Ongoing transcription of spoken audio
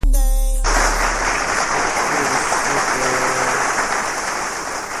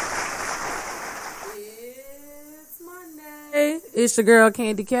It's your girl,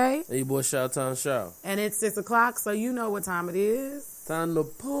 Candy K. Hey, boy, Shout Town Shout. And it's 6 o'clock, so you know what time it is. Time to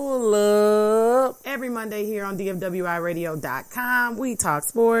pull up. Every Monday here on DFWIRadio.com, we talk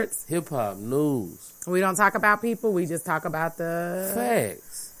sports. Hip-hop news. We don't talk about people, we just talk about the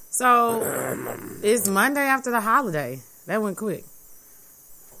facts. So, it's Monday after the holiday. That went quick.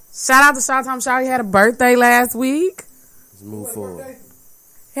 Shout out to Shout Town Shout. He had a birthday last week. Let's move forward.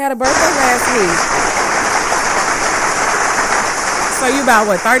 He had a birthday last week. So you about,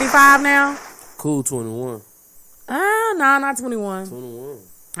 what, 35 now? Cool 21. No, not 21. 21.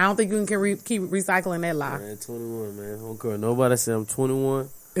 I don't think you can keep recycling that lie. Man, 21, man. I don't care. Nobody said I'm 21.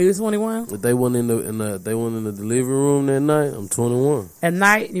 You 21? If they went in the delivery room that night, I'm 21. At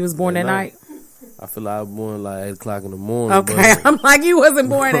night? You was born that night? I feel like I was born like 8 o'clock in the morning. Okay, I'm like, you wasn't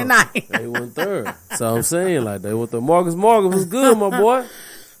born at night. They went third. So I'm saying, like, they went third. Marcus was good, my boy.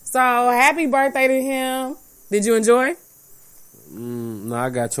 So, happy birthday to him. Did you enjoy? No, I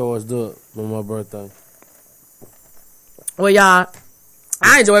got charged up on my birthday. Well, y'all,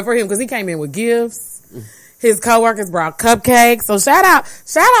 I enjoyed for him because he came in with gifts. His coworkers brought cupcakes. So, shout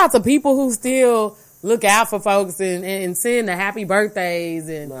out to people who still look out for folks and send the happy birthdays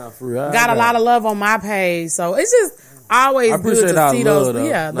and got a lot of love on my page. So it's just always good to see those.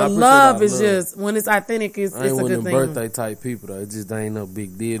 Yeah, the love is just, when it's authentic, it's a good thing. I ain't one of them birthday type people though. It just ain't no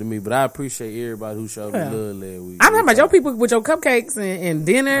big deal to me. But I appreciate everybody who showed me love last week. I'm talking about your people with your cupcakes and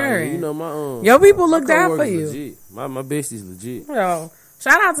dinner. You know, my your people looked out for you. Legit. My bestie's legit. So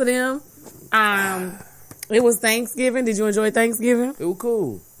shout out to them. It was Thanksgiving. Did you enjoy Thanksgiving? It was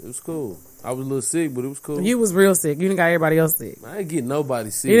cool. I was a little sick, but it was cool. You was real sick. You didn't got everybody else sick. I ain't get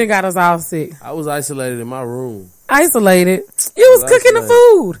nobody sick. You didn't got us all sick. I was isolated in my room. Isolated? You was cooking the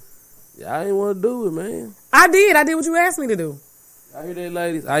food. Yeah, I didn't want to do it, man. I did what you asked me to do. I hear that,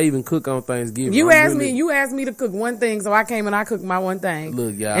 ladies. I even cook on Thanksgiving. You asked me to cook one thing, so I came and I cooked my one thing.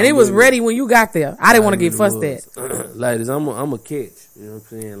 Look, y'all. And it was ready when you got there. I didn't want to get fussed at. Ladies, I'm a catch. You know what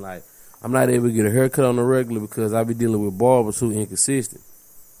I'm saying? Like, I'm not able to get a haircut on the regular because I be dealing with barbers who inconsistent.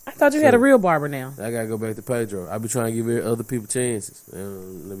 I thought you had a real barber now. I gotta go back to Pedro. I be trying to give other people chances.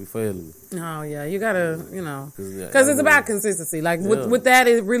 They be failing me. Oh yeah, you gotta, because it's about consistency. Like with that,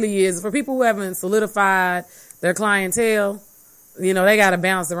 it really is for people who haven't solidified their clientele. They gotta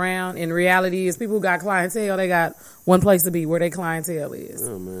bounce around. In reality, is people who got clientele, they got one place to be where their clientele is.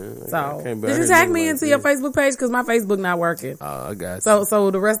 Oh man! So did you tag me into your Facebook page? Because my Facebook not working. Oh, I got you.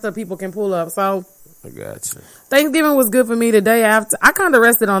 So the rest of the people can pull up. So. I got you. Thanksgiving was good for me the day after. I kind of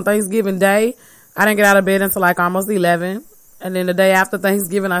rested on Thanksgiving Day. I didn't get out of bed until like almost 11. And then the day after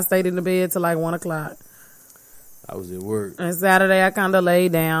Thanksgiving, I stayed in the bed till like 1 o'clock. I was at work. And Saturday, I kind of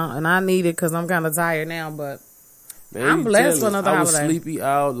laid down. And I need it because I'm kind of tired now. But man, I'm blessed for another holiday. I was sleepy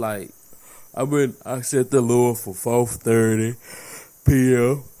out. Like, I set the Lord for 4:30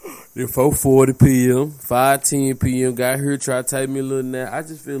 p.m. Then 4:40 p.m., 5:10 p.m., got here, tried to take me a little nap. I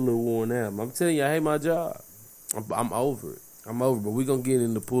just feel a little worn out. I'm telling you, I hate my job. I'm over it. But we're going to get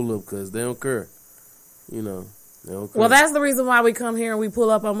in the pull-up because they don't care. They don't care. Well, that's the reason why we come here and we pull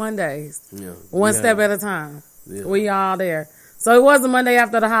up on Mondays. Yeah. One step at a time. Yeah. We all there. So it was a Monday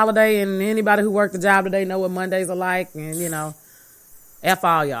after the holiday, and anybody who worked the job today know what Mondays are like, and, F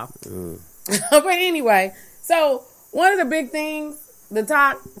all y'all. But anyway, so one of the big things, the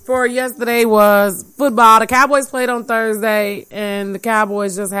talk for yesterday was football. The Cowboys played on Thursday, and the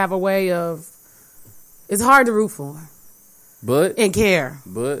Cowboys just have a way of, it's hard to root for. And care.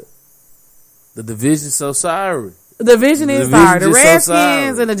 But the division's so sorry. The division is sorry. The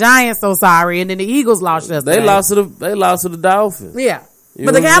Redskins and the Giants so sorry, and then the Eagles lost yesterday. They lost to the Dolphins. Yeah.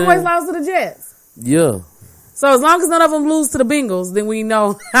 But the Cowboys lost to the Jets. Yeah. So as long as none of them lose to the Bengals, then we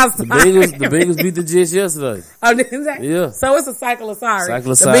know how sorry. The Bengals beat the Jets yesterday. Oh, didn't they? Yeah. So it's a cycle of sorry. The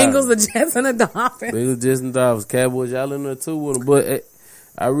Bengals, the Jets, and the Dolphins. Bengals, Jets, and Dolphins. Cowboys, y'all in there too with them. But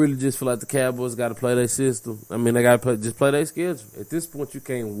I really just feel like the Cowboys got to play their system. I mean, they got to play their schedule. At this point, you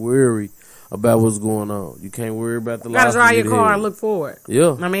can't worry about what's going on. You can't worry about the loss. You got to drive your car and look forward.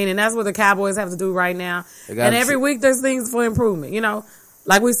 Yeah. I mean, and that's what the Cowboys have to do right now. And every week there's things for improvement.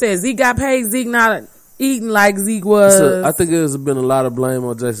 Like we said, Zeke got paid. Zeke not eating like Zeke was. So I think there's been a lot of blame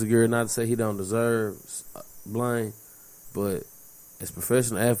on Jason Garrett. Not to say he don't deserve blame, but as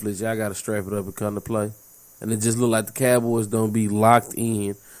professional athletes, y'all got to strap it up and come to play. And it just look like the Cowboys don't be locked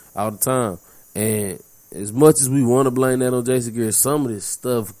in all the time. And as much as we want to blame that on Jason Garrett, some of this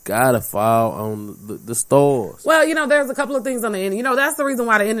stuff gotta fall on the stars. Well, there's a couple of things on the internet. That's the reason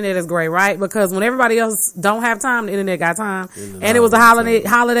why the internet is great, right? Because when everybody else don't have time, the internet got time. And it was a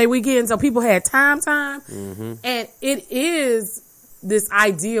holiday weekend, so people had time. Mm-hmm. And it is this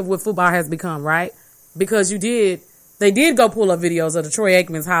idea of what football has become, right? Because you did they did go pull up videos of the Troy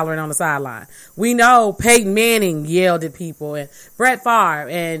Aikmans hollering on the sideline. We know Peyton Manning yelled at people, and Brett Favre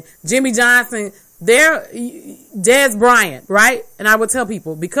and Jimmy Johnson. Dez Bryant, right? And I would tell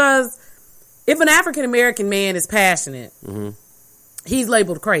people, because if an African American man is passionate, he's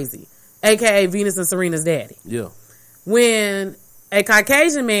labeled crazy, aka Venus and Serena's daddy. Yeah. When a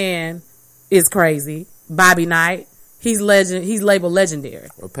Caucasian man is crazy, Bobby Knight, he's labeled legendary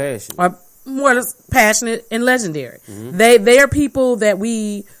or passionate, or more or less passionate and legendary. They are people that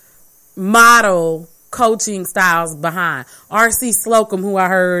we model coaching styles behind. R.C. Slocum, who I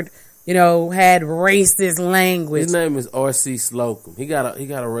heard, had racist language. His name is R.C. Slocum. He got a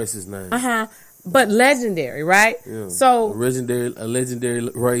racist name. But legendary, right? Yeah. So a legendary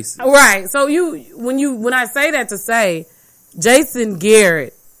racist. Right. So when I say that to say, Jason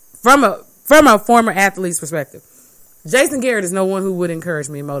Garrett, from a former athlete's perspective, Jason Garrett is no one who would encourage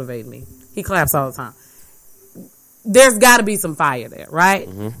me and motivate me. He claps all the time. There's got to be some fire there, right?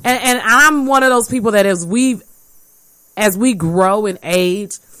 And I'm one of those people that as we grow in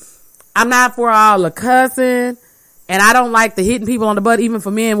age, I'm not for all the cussing, and I don't like the hitting people on the butt. Even for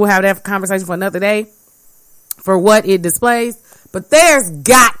men, we'll have that conversation for another day for what it displays. But there's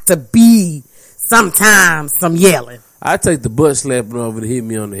got to be sometimes some yelling. I take the butt slapping over to hit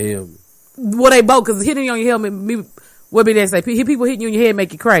me on the helmet. Well, they both, because hitting you on your helmet, what be they say? People hitting you on your head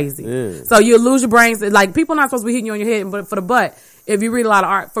make you crazy. Yeah. So you'll lose your brains. Like, people not supposed to be hitting you on your head, but for the butt, if you read a lot of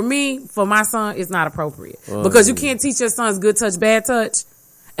art, for my son, it's not appropriate. Because you can't teach your sons good touch, bad touch,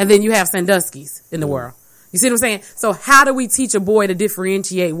 and then you have Sandusky's in the world. You see what I'm saying? So how do we teach a boy to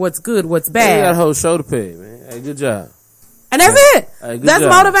differentiate what's good, what's bad? You got a whole show to pay, man. Hey, good job. And that's it. Hey, that's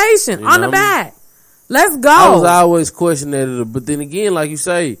job. Motivation on the back. Let's go. I was always questioning it, but then again, like you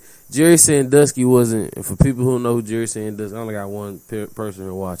say, Jerry Sandusky wasn't, and for people who know who Jerry Sandusky, I only got one person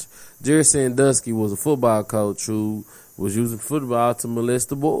to watch. Jerry Sandusky was a football coach who was using football to molest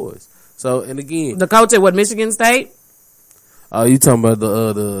the boys. So, and again, the coach at Michigan State? Oh, you talking about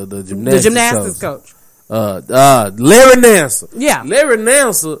the gymnastics coach. Larry Nassar. Yeah. Larry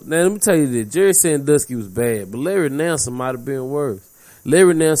Nassar, now let me tell you this, Jerry Sandusky was bad, but Larry Nassar might have been worse.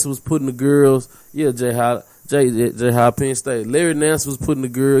 Larry Nassar was putting the girls, Jay High Penn State. Larry Nassar was putting the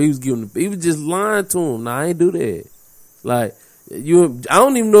girl, he was just lying to him. Nah, I ain't do that. Like, I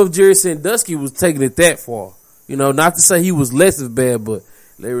don't even know if Jerry Sandusky was taking it that far. Not to say he was less of bad, but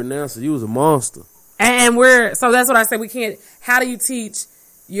Larry Nassar, he was a monster. And so that's what I said, we can't, how do you teach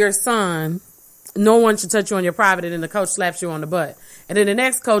your son, no one should touch you on your private, and then the coach slaps you on the butt. And then the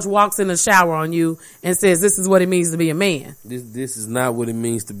next coach walks in the shower on you and says, this is what it means to be a man. This is not what it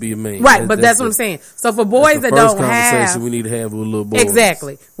means to be a man. Right, but that's what I'm saying. So for boys that don't have... conversation we need to have with little boys.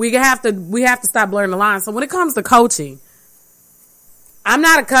 Exactly. We have to stop blurring the lines. So when it comes to coaching, I'm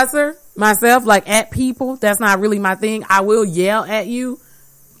not a cusser myself, like at people. That's not really my thing. I will yell at you,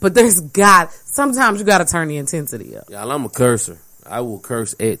 but sometimes you got to turn the intensity up. Yeah, I'm a cursor. I will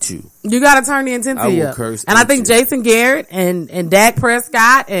curse at you. You got to turn the intensity up. I will curse and I think Jason Garrett and Dak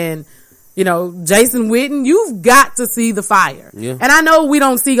Prescott and, Jason Witten, you've got to see the fire. Yeah. And I know we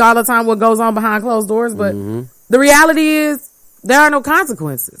don't see all the time what goes on behind closed doors, but the reality is there are no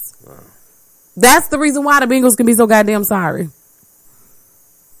consequences. That's the reason why the Bengals can be so goddamn sorry.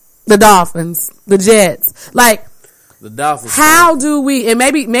 The Dolphins, the Jets, like, the Dolphins. How do we, and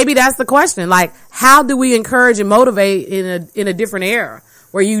maybe that's the question, like, how do we encourage and motivate in a different era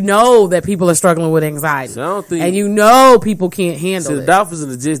where that people are struggling with anxiety and people can't handle it? The Dolphins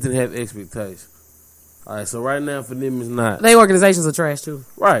and the Jets didn't have expectations. All right, so right now for them it's not. They organizations are trash too.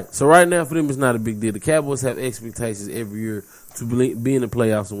 Right, so right now for them it's not a big deal. The Cowboys have expectations every year to be in the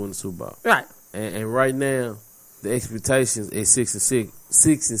playoffs and win the Super Bowl. Right, and right now the expectations at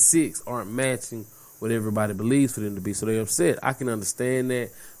 6-6 aren't matching what everybody believes for them to be, so they're upset. I can understand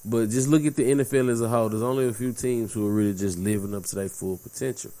that, but just look at the NFL as a whole. There's only a few teams who are really just living up to their full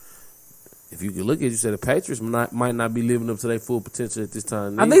potential. If you can look at it, you say the Patriots might not be living up to their full potential at this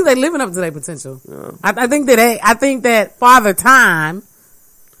time. I think they're living up to their potential. Yeah. I think that Father Time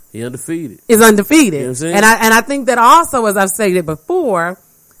is undefeated. You know what I'm saying? And I think that also, as I've stated before,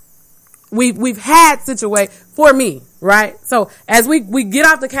 we've had situations for me, right? So as we get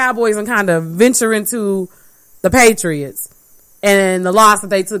off the Cowboys and kind of venture into the Patriots and the loss that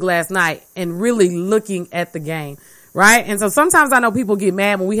they took last night and really looking at the game, right? And so sometimes I know people get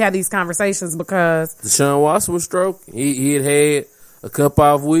mad when we have these conversations because Deshaun Watson was stroking. He had a couple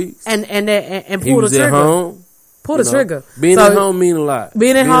of weeks and pulled the trigger. At home. Pull the trigger. Being at home means a lot.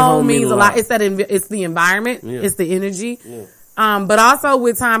 Being at home means a lot. It's the environment. Yeah. It's the energy. Yeah. But also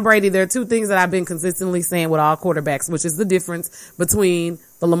with Tom Brady, there are two things that I've been consistently saying with all quarterbacks, which is the difference between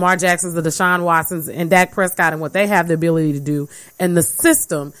the Lamar Jacksons, the Deshaun Watsons, and Dak Prescott and what they have the ability to do, and the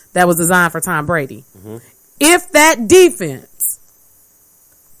system that was designed for Tom Brady. Mm-hmm. If that defense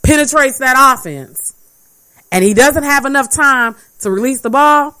penetrates that offense and he doesn't have enough time to release the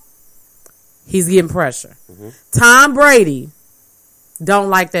ball, he's getting pressure. Mm-hmm. Tom Brady don't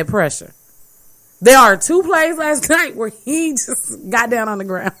like that pressure. There are 2 plays last night where he just got down on the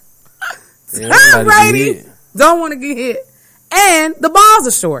ground. Tom Brady don't want to get hit. And the balls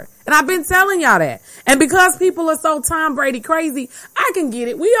are short. And I've been telling y'all that. And because people are so Tom Brady crazy, I can get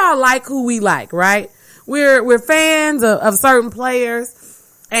it. We all like who we like, right? We're fans of certain players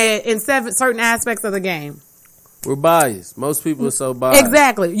and in certain aspects of the game. We're biased. Most people are so biased.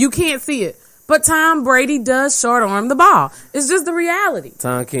 Exactly. You can't see it. But Tom Brady does short arm the ball. It's just the reality.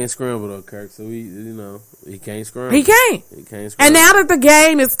 Tom can't scramble though, Kirk. So he can't scramble. He can't scramble. And now that the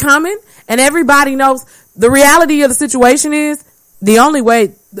game is coming and everybody knows the reality of the situation is the only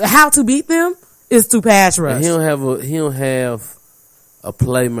way how to beat them is to pass rush. And he don't have a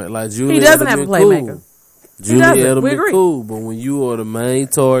playmaker like Julian. He doesn't have a playmaker. Cool. Julian Edelman cool, but when you are the main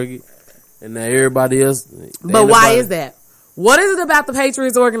target and now everybody else. But why is that? What is it about the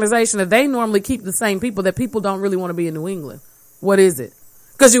Patriots organization that they normally keep the same people that people don't really want to be in New England? What is it?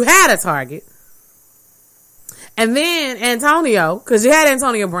 Because you had a target. And then Antonio, because you had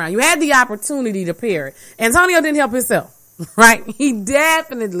Antonio Brown. You had the opportunity to pair it. Antonio didn't help himself, right? He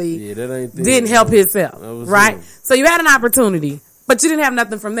definitely didn't help himself, right? Him. So you had an opportunity, but you didn't have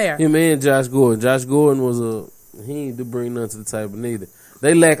nothing from there. Him and Josh Gordon. Josh Gordon he didn't bring nothing to the table neither.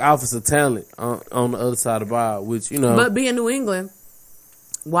 They lack offensive talent on the other side of the ball, which, But being New England,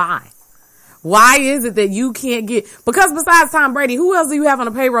 why? Why is it that you can't get, because besides Tom Brady, who else do you have on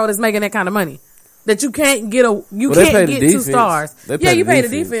the payroll that's making that kind of money? That you can't get get 2 stars. Yeah, you pay the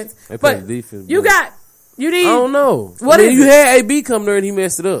defense. But you need. I don't know. You had AB come there and he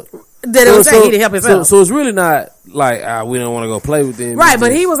messed it up. That it was saying he didn't help himself. So it's really not like we don't want to go play with them. Right,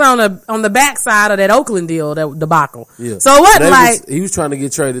 but he was on the backside of that Oakland deal, that debacle. Yeah. So it wasn't he was trying to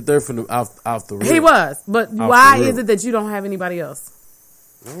get traded there from off the rip. He was, but why is it that you don't have anybody else?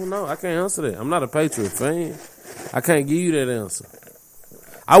 I don't know. I can't answer that. I'm not a Patriot fan. I can't give you that answer.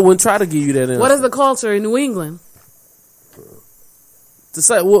 I wouldn't try to give you that answer. What is the culture in New England? To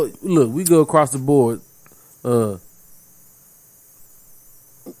say, well, look, we go across the board. What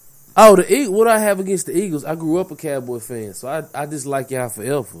I have against the Eagles, I grew up a Cowboy fan, so I just like y'all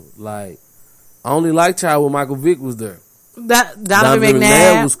forever. Like, I only liked y'all when Michael Vick was there. Donovan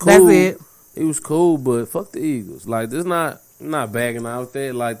McNabb was cool. That's it. He was cool, but fuck the Eagles. Like, there's not, I'm not bagging out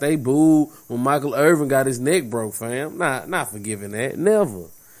there. Like, they booed when Michael Irvin got his neck broke, fam. Not forgiving that. Never.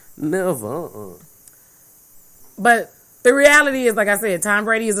 But the reality is, like I said, Tom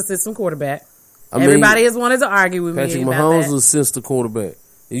Brady is a system quarterback. Everybody has wanted to argue with Patrick me about Mahomes is a system quarterback.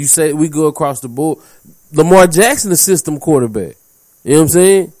 And you say we go across the board. Lamar Jackson is a system quarterback. You know what I'm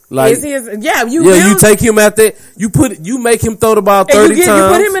saying? Like, you take him out there, you make him throw the ball 30 times. You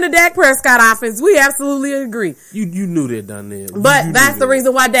put him in the Dak Prescott offense. We absolutely agree. You knew that down there. But that's the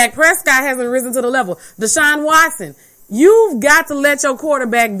reason why Dak Prescott hasn't risen to the level. Deshaun Watson, you've got to let your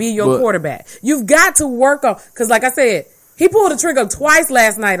quarterback be your quarterback. You've got to work on, because like I said, he pulled the trigger twice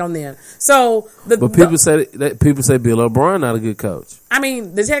last night on them. So people say Bill O'Brien not a good coach. I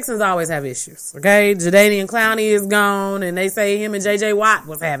mean, the Texans always have issues. Okay, Jadeveon Clowney is gone, and they say him and J.J. Watt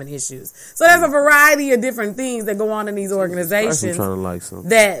was having issues. So there's a variety of different things that go on in these organizations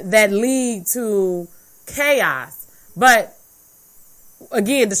that lead to chaos. But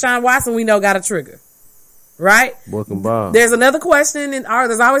again, Deshaun Watson, we know, got a trigger, right? Welcome, Bob. There's another question,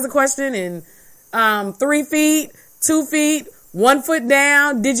 there's always a question in 3 feet. 2 feet, 1 foot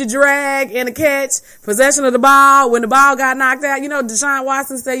down, did you drag and a catch, possession of the ball, when the ball got knocked out, Deshaun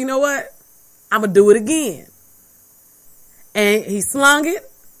Watson said, you know what? I'm going to do it again. And he slung it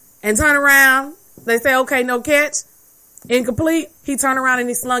and turned around. They say, okay, no catch, incomplete. He turned around and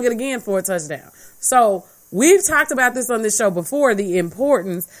he slung it again for a touchdown. So we've talked about this on this show before, the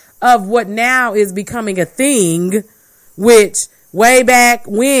importance of what now is becoming a thing, which way back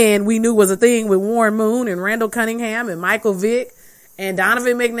when we knew was a thing with Warren Moon and Randall Cunningham and Michael Vick and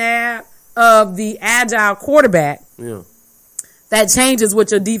Donovan McNabb of the agile quarterback. Yeah. That changes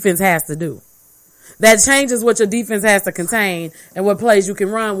what your defense has to do. That changes what your defense has to contain and what plays you can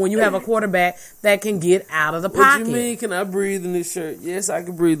run when you have a quarterback that can get out of the pocket. What do you mean, can I breathe in this shirt? Yes, I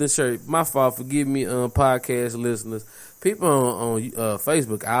can breathe in this shirt. My fault. Forgive me, podcast listeners. People on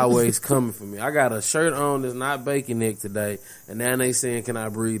Facebook always coming for me. I got a shirt on that's not bacon neck today, and now they saying, can I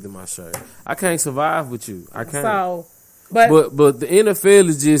breathe in my shirt? I can't survive with you. I can't. So, But the NFL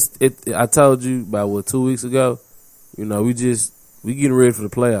is just. I told you about 2 weeks ago. You know, we getting ready for the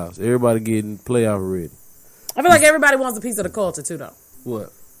playoffs. Everybody getting playoff ready. I feel like everybody wants a piece of the culture too, though.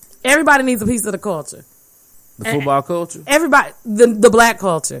 What? Everybody needs a piece of the culture. The football culture? Everybody, the black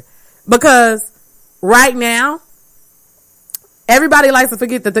culture. Because right now, everybody likes to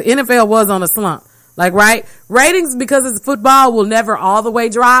forget that the NFL was on a slump. Like, right? Ratings, because it's football, will never all the way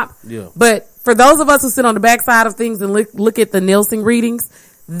drop. Yeah. But for those of us who sit on the backside of things and look at the Nielsen readings,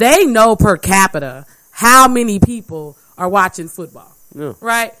 they know per capita how many people are watching football. Yeah.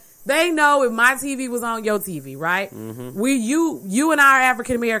 Right? They know if my TV was on your TV, right? Mm-hmm. You and I are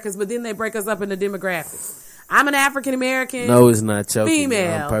African Americans, but then they break us up into demographics. I'm an African American. No, it's not choking.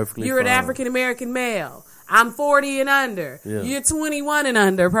 Female. I'm perfectly You're fine. an African American male. I'm 40 and under. Yeah. You're 21 and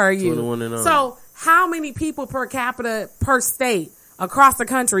under per year. 21 and under. So how many people per capita per state across the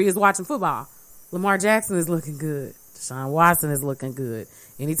country is watching football? Lamar Jackson is looking good. Deshaun Watson is looking good.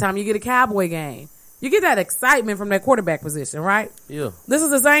 Anytime you get a Cowboy game, you get that excitement from that quarterback position, right? Yeah. This is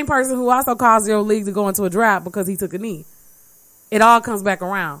the same person who also caused your league to go into a drought because he took a knee. It all comes back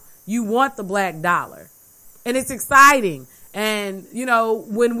around. You want the black dollar. And it's exciting. And, you know,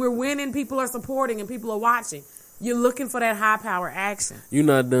 when we're winning, people are supporting and people are watching. You're looking for that high power action. You're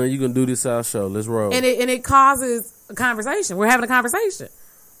not done. You're going to do this our show. Let's roll. And it causes a conversation. We're having a conversation.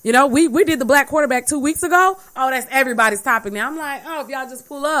 You know, we did the black quarterback 2 weeks ago. Oh, that's everybody's topic now. I'm like, oh, if y'all just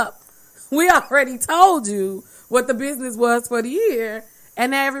pull up. We already told you what the business was for the year.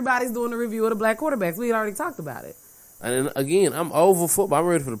 And now everybody's doing a review of the black quarterbacks. We had already talked about it. And again, I'm over football. I'm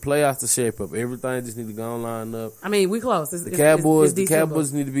ready for the playoffs to shape up. Everything just need to go and line up. I mean, we close. The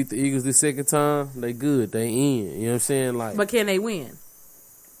Cowboys need to beat the Eagles this second time. They good. They in. You know what I'm saying? Like, but can they win?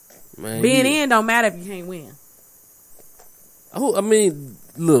 Man, being in don't matter if you can't win. I mean,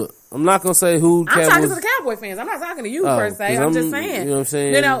 look, I'm not gonna say who. I'm talking to the Cowboy fans. I'm not talking to you per se. I'm just saying. You know what I'm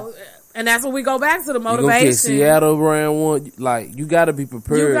saying? You know, and that's what we go back to the motivation. You gonna Seattle round one. Like, you got to be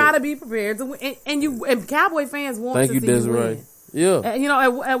prepared. You got to be prepared to win. And Cowboy fans want to see you win. Yeah. And, you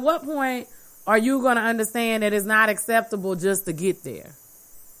know, at what point are you going to understand that it's not acceptable just to get there?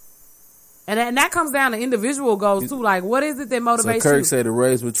 And that comes down to individual goals too. Like, what is it that motivates you? So Kirk said the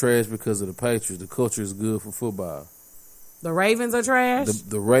Rays were trash because of the Patriots. The culture is good for football. The Ravens are trash?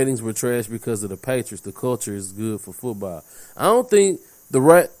 The ratings were trash because of the Patriots. The culture is good for football. I don't think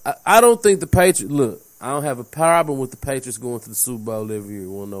the Patriots, look, I don't have a problem with the Patriots going to the Super Bowl every year.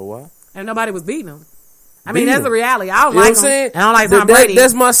 You want to know why? And nobody was beating them. I mean, that's the reality. I don't like them. And I don't like Tom Brady.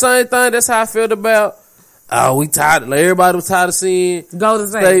 That's my same thing. That's how I felt about, we tired. Like, everybody was tired of seeing Golden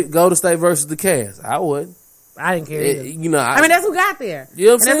State versus the Cavs. I wasn't. I didn't care either. You know, I mean, that's who got there. You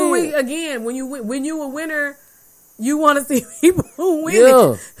know what I'm saying? That's what again, when you a winner, you want to see people who win.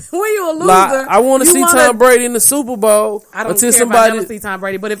 Yeah. When you a loser, like, I want to see Tom Brady in the Super Bowl. I don't care about never see Tom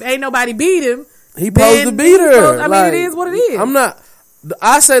Brady, but if ain't nobody beat him, he supposed to beat her. I mean, it is what it is. I'm not.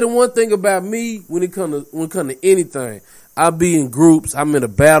 I say the one thing about me when it come to anything, I be in groups. I'm in a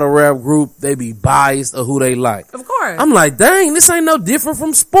battle rap group. They be biased of who they like. Of course. I'm like, dang, this ain't no different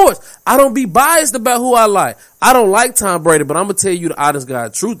from sports. I don't be biased about who I like. I don't like Tom Brady, but I'm gonna tell you the honest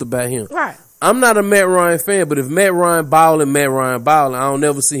God truth about him. Right. I'm not a Matt Ryan fan, but if Matt Ryan ballin', I don't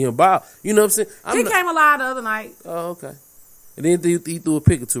never see him ball. You know what I'm saying? He came alive the other night. Oh, okay. And then he threw a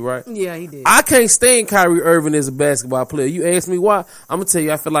pick or two, right? Yeah, he did. I can't stand Kyrie Irving as a basketball player. You ask me why? I'm gonna tell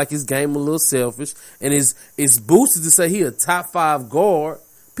you, I feel like his game a little selfish, and it's boosted to say he a top 5 guard.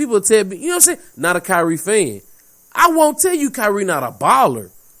 People tell me, you know what I'm saying? Not a Kyrie fan. I won't tell you Kyrie not a baller.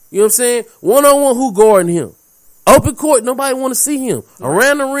 You know what I'm saying? 1-on-1, who guarding him? Open court, nobody want to see him. Right.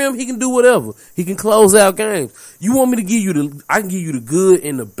 Around the rim, he can do whatever. He can close out games. You want me to give you I can give you the good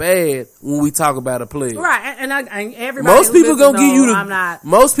and the bad when we talk about a player. Right, and everybody. Most people gonna give you the.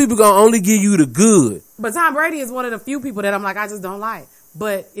 Most people gonna only give you the good. But Tom Brady is one of the few people that I'm like, I just don't like.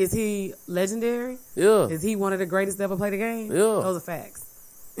 But is he legendary? Yeah. Is he one of the greatest to ever play the game? Yeah. Those are facts.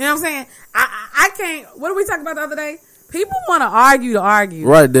 You know what I'm saying? I can't. What did we talk about the other day? People want to argue.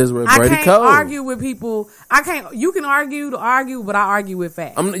 Right, that's right. I can't argue with people. You can argue, but I argue with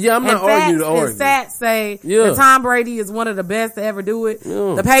facts. I'm not arguing to argue. And stats say that Tom Brady is one of the best to ever do it.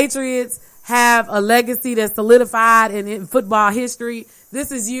 Yeah. The Patriots have a legacy that's solidified in football history.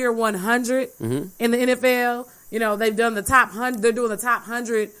 This is year 100 in the NFL. You know, they've done the top 100. They're doing the top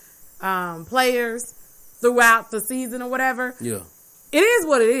 100 players throughout the season or whatever. Yeah. It is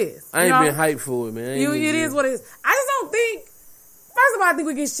what it is. I ain't been hyped for it, man. It is what it is. I just don't think. First of all, I think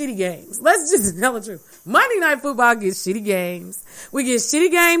we get shitty games. Let's just tell the truth. Monday Night Football gets shitty games. We get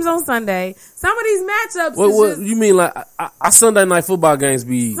shitty games on Sunday. Some of these matchups. What you mean? Like, Sunday Night Football games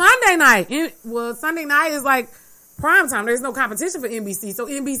be Sunday night? Sunday night is like primetime. There's no competition for NBC. So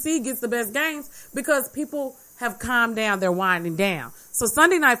NBC gets the best games because people have calmed down. They're winding down. So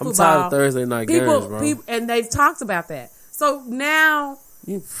Sunday Night Football. I'm tired of Thursday night games, bro. And they've talked about that. So now,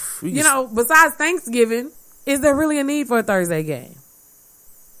 besides Thanksgiving, is there really a need for a Thursday game?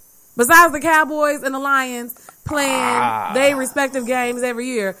 Besides the Cowboys and the Lions playing their respective games every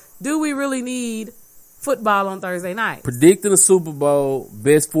year, do we really need football on Thursday night? Predicting the Super Bowl,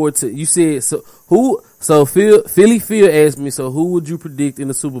 best 4 teams. You said, so who, so Philly Phil asked me, so who would you predict in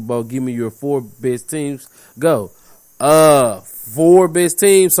the Super Bowl? Give me your 4 best teams. Go. 4 best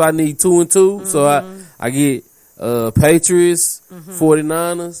teams, so I need 2 and 2. Mm-hmm. So I get, Patriots,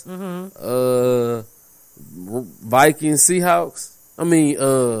 49ers, Vikings, Seahawks. I mean,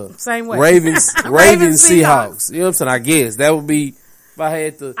 same way. Ravens, Seahawks. You know what I'm saying? I guess that would be if I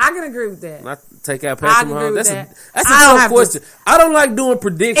had to. I can agree with that. Not take out Patrick Mahomes. That's a tough question. I don't like doing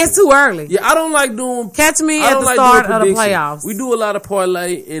predictions. It's too early. Yeah, I don't like doing. Catch me at the start of the playoffs. We do a lot of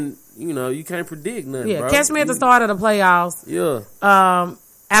parlay, and you can't predict nothing. Bro. Catch me at the start of the playoffs. Yeah.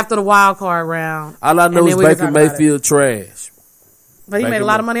 After the wild card round. All I know is Baker Mayfield trash. But he made a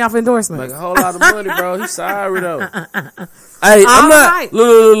lot of money off endorsements. Make a whole lot of money, bro. He's sorry though. Hey, I'm not. Right.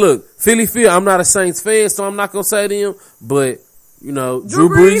 Look. Philly Phil. I'm not a Saints fan, so I'm not gonna say to him. But Drew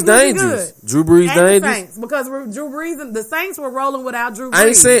Brees dangerous. Drew Brees dangerous. Saints, because Drew Brees and the Saints were rolling without Drew Brees. I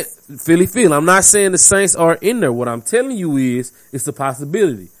ain't saying Philly Phil. I'm not saying the Saints are in there. What I'm telling you is it's a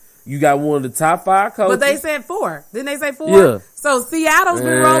possibility. You got one of the top 5 coaches. But they said 4. Didn't they say 4? Yeah. So Seattle's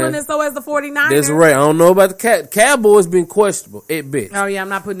been rolling, and so has the 49ers. That's right. I don't know about the Cowboys been questionable at best. Oh yeah, I'm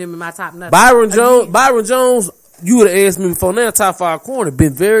not putting them in my top nothing. Byron Jones, you would have asked me before now, top 5 corner,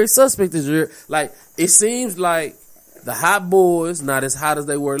 been very suspect this year. Like, it seems like the hot boys not as hot as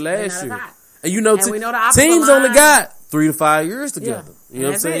they were last year. And we know teams only got 3 to 5 years together. Yeah. You know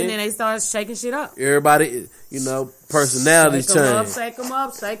what I'm saying? And then they start shaking shit up. Everybody, personalities change. Shake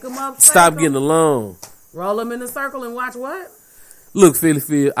them up. Stop getting along. Roll them in the circle and watch what? Look, Philly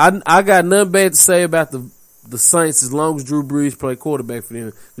Phil, I got nothing bad to say about the Saints as long as Drew Brees play quarterback for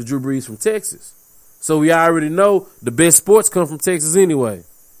them. The Drew Brees from Texas. So we already know the best sports come from Texas anyway.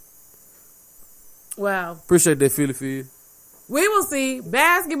 Wow. Appreciate that, Philly Phil. We will see.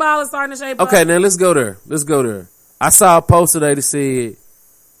 Basketball is starting to shape up. Okay, now let's go there. I saw a post today that said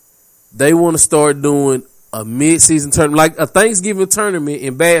they want to start doing a mid-season tournament, like a Thanksgiving tournament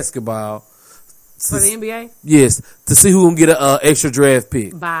in basketball. For the NBA? Yes, to see who can get an extra draft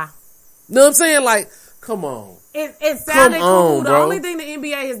pick. Bye. Know what I'm saying? Like, come on. It sounded cool. The only thing the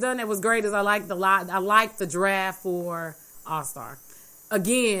NBA has done that was great is I like the draft for All-Star.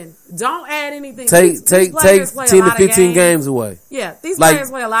 Again, don't add anything. Take 10 to 15 games away. Yeah, these players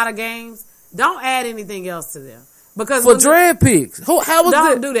play a lot of games. Don't add anything else to them. Because for draft picks,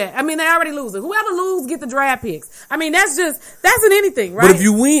 don't do that. I mean, they already losing. Whoever loses get the draft picks. I mean, that's in anything, right? But if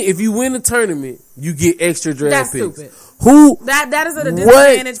you win the tournament, you get extra draft picks. That's stupid. That is a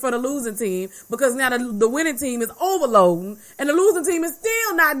disadvantage for the losing team because now the winning team is overloading and the losing team is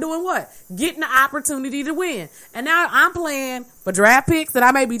still not doing what? Getting the opportunity to win. And now I'm playing for draft picks that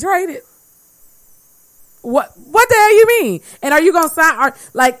I may be traded. What the hell you mean? And are you gonna sign?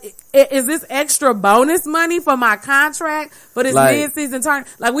 Is this extra bonus money for my contract for this mid-season turn?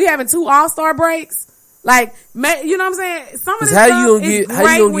 Like we having 2 All-Star breaks. Like, you know what I'm saying? Some of this stuff is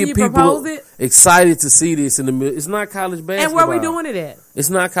great when you propose it. Excited to see this in the middle. It's not college basketball. And where we doing it at? It's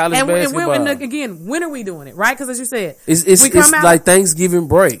not college basketball. And again, when are we doing it? Right? Because as you said, it's like Thanksgiving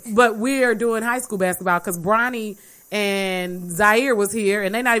break. But we are doing high school basketball because Bronny and Zaire was here,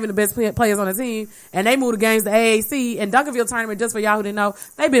 and they're not even the best players on the team, and they moved the games to AAC and Duncanville tournament. Just for y'all who didn't know,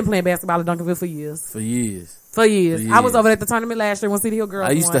 they've been playing basketball at Duncanville for years. For years. I was over at the tournament last year when City Hill girls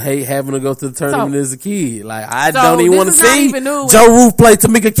I used to hate having to go to the tournament as a kid. Like, I don't even want to see Joe Roof play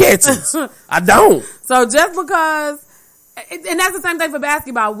Tamika Catchings. I don't. So just because, and that's the same thing for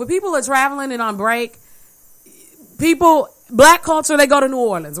basketball. When people are traveling and on break, black culture, they go to New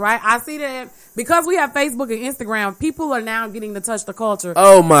Orleans, right? I see that because we have Facebook and Instagram, people are now getting to touch the culture.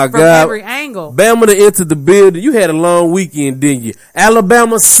 Oh my God. From every angle. Bama to enter the building. You had a long weekend, didn't you?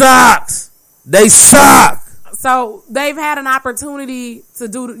 Alabama sucks. They suck. So they've had an opportunity to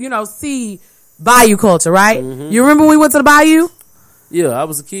do, see Bayou culture, right? Mm-hmm. You remember when we went to the Bayou? Yeah, I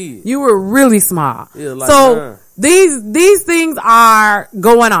was a kid. You were really small. Yeah, so these things are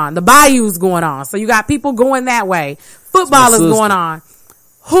going on. The Bayou's going on. So you got people going that way. Football is going on.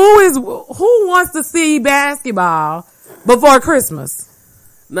 Who wants to see basketball before Christmas?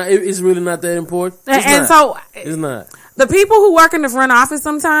 No, it's really not that important. It's not. The people who work in the front office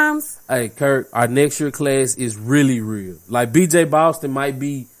sometimes. Hey, Kirk, our next year class is really real. Like BJ Boston might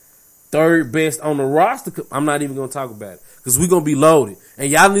be third best on the roster. I'm not even going to talk about it because we're going to be loaded. And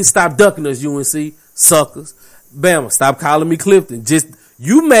y'all need to stop ducking us, UNC suckers. Bama, stop calling me Clifton. Just,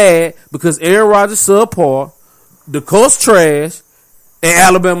 you mad because Aaron Rodgers subpar, the coach trash, and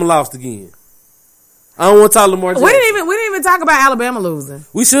Alabama lost again. I don't want to talk Lamar Jackson. We didn't even talk about Alabama losing.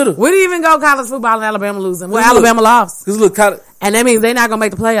 We should have. We didn't even go college football and Alabama losing. Well, Alabama lost. Because look, and that means they're not going to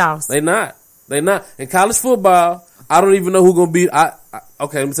make the playoffs. They not. In college football, I don't even know who's going to beat.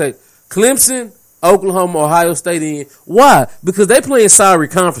 Okay, let me say Clemson, Oklahoma, Ohio State in. Why? Because they playing sorry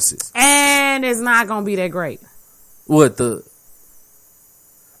conferences. And it's not going to be that great.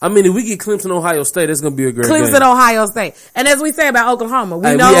 If we get Clemson, Ohio State, that's going to be a great game. Clemson, Ohio State. And as we say about Oklahoma,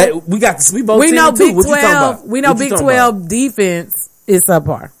 we know both we know Big 12, we know Big 12 defense is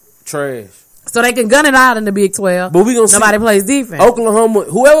subpar. Trash. So they can gun it out in the Big 12. But we gonna nobody plays defense. Oklahoma,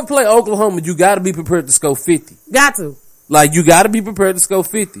 whoever play Oklahoma, you got to be prepared to score 50. Got to. Like, you got to be prepared to score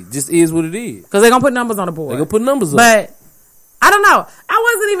 50. Just is what it is. Because they're going to put numbers on the board. They're going to put numbers on. But I don't know.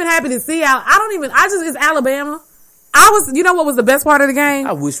 I wasn't even happy to see it's Alabama. You know what was the best part of the game?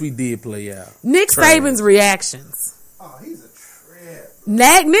 I wish we did play out. Nick Saban's reactions. Oh, he's a trip.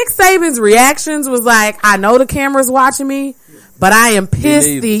 Nick Saban's reactions was like, I know the camera's watching me, but I am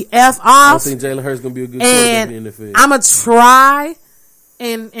pissed the F off. I don't think Jalen Hurts going to be a good quarterback in the NFL. I'm going to try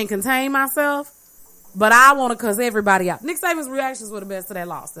and contain myself, but I want to cuss everybody out. Nick Saban's reactions were the best to that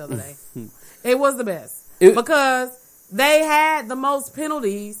loss the other day. It was the best. Because they had the most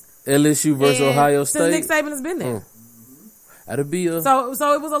penalties. LSU versus Ohio State. Since Nick Saban has been there. That'd be so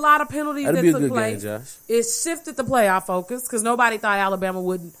it was a lot of penalties that took place. Game, Josh. It shifted the playoff focus because nobody thought Alabama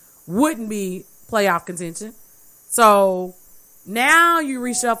wouldn't be playoff contention. So now you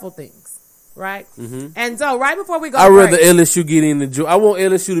reshuffle things, right? Mm-hmm. And so right before we go, I'd rather LSU get into Georgia. I want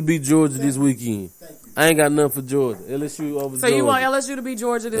LSU to beat Georgia this weekend. I ain't got nothing for Georgia. LSU over Georgia. So you want LSU to beat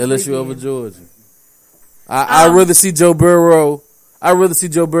Georgia this weekend? LSU over Georgia. I'd rather see Joe Burrow. I'd rather see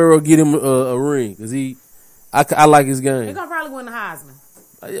Joe Burrow get him a ring because I like his game. He's gonna probably win the Heisman.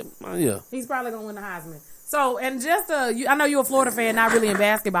 Yeah. He's probably gonna win the Heisman. So, and I know you're a Florida fan, not really in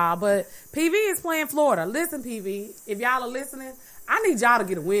basketball, but PV is playing Florida. Listen, PV, if y'all are listening, I need y'all to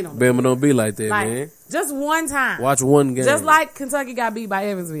get a win on Bama don't be like that, man. Just one time. Watch one game. Just like Kentucky got beat by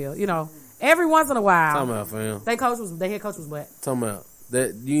Evansville. You know, every once in a while. Talking about, fam. Their head coach was what? Talking about.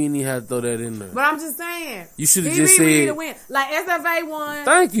 That you didn't even have to throw that in there. But I'm just saying. You should have just said. Need to win. Like SFA won.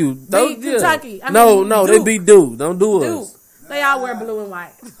 Thank you. Beat Kentucky. No, they beat Duke. Don't do us. They all wear blue and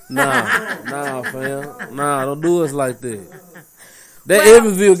white. Nah, fam. Nah, don't do us like that. That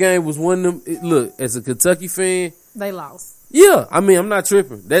Evansville game was one of them. Look, as a Kentucky fan, they lost. Yeah, I'm not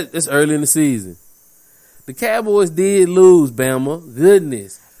tripping. That's early in the season. The Cowboys did lose, Bama.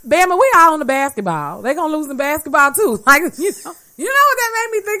 Goodness. Bama, we all on the basketball. They gonna lose in basketball too. Like, you know what that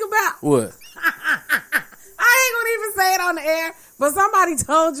made me think about? What? I ain't gonna even say it on the air, but somebody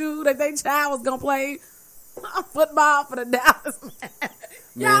told you that their child was gonna play football for the Dallas Mavericks.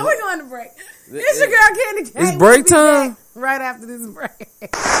 Y'all, we're going to break. It's your girl Candy K. It's break time? Right after this break.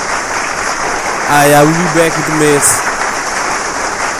 All right, y'all, we'll be back with the mess.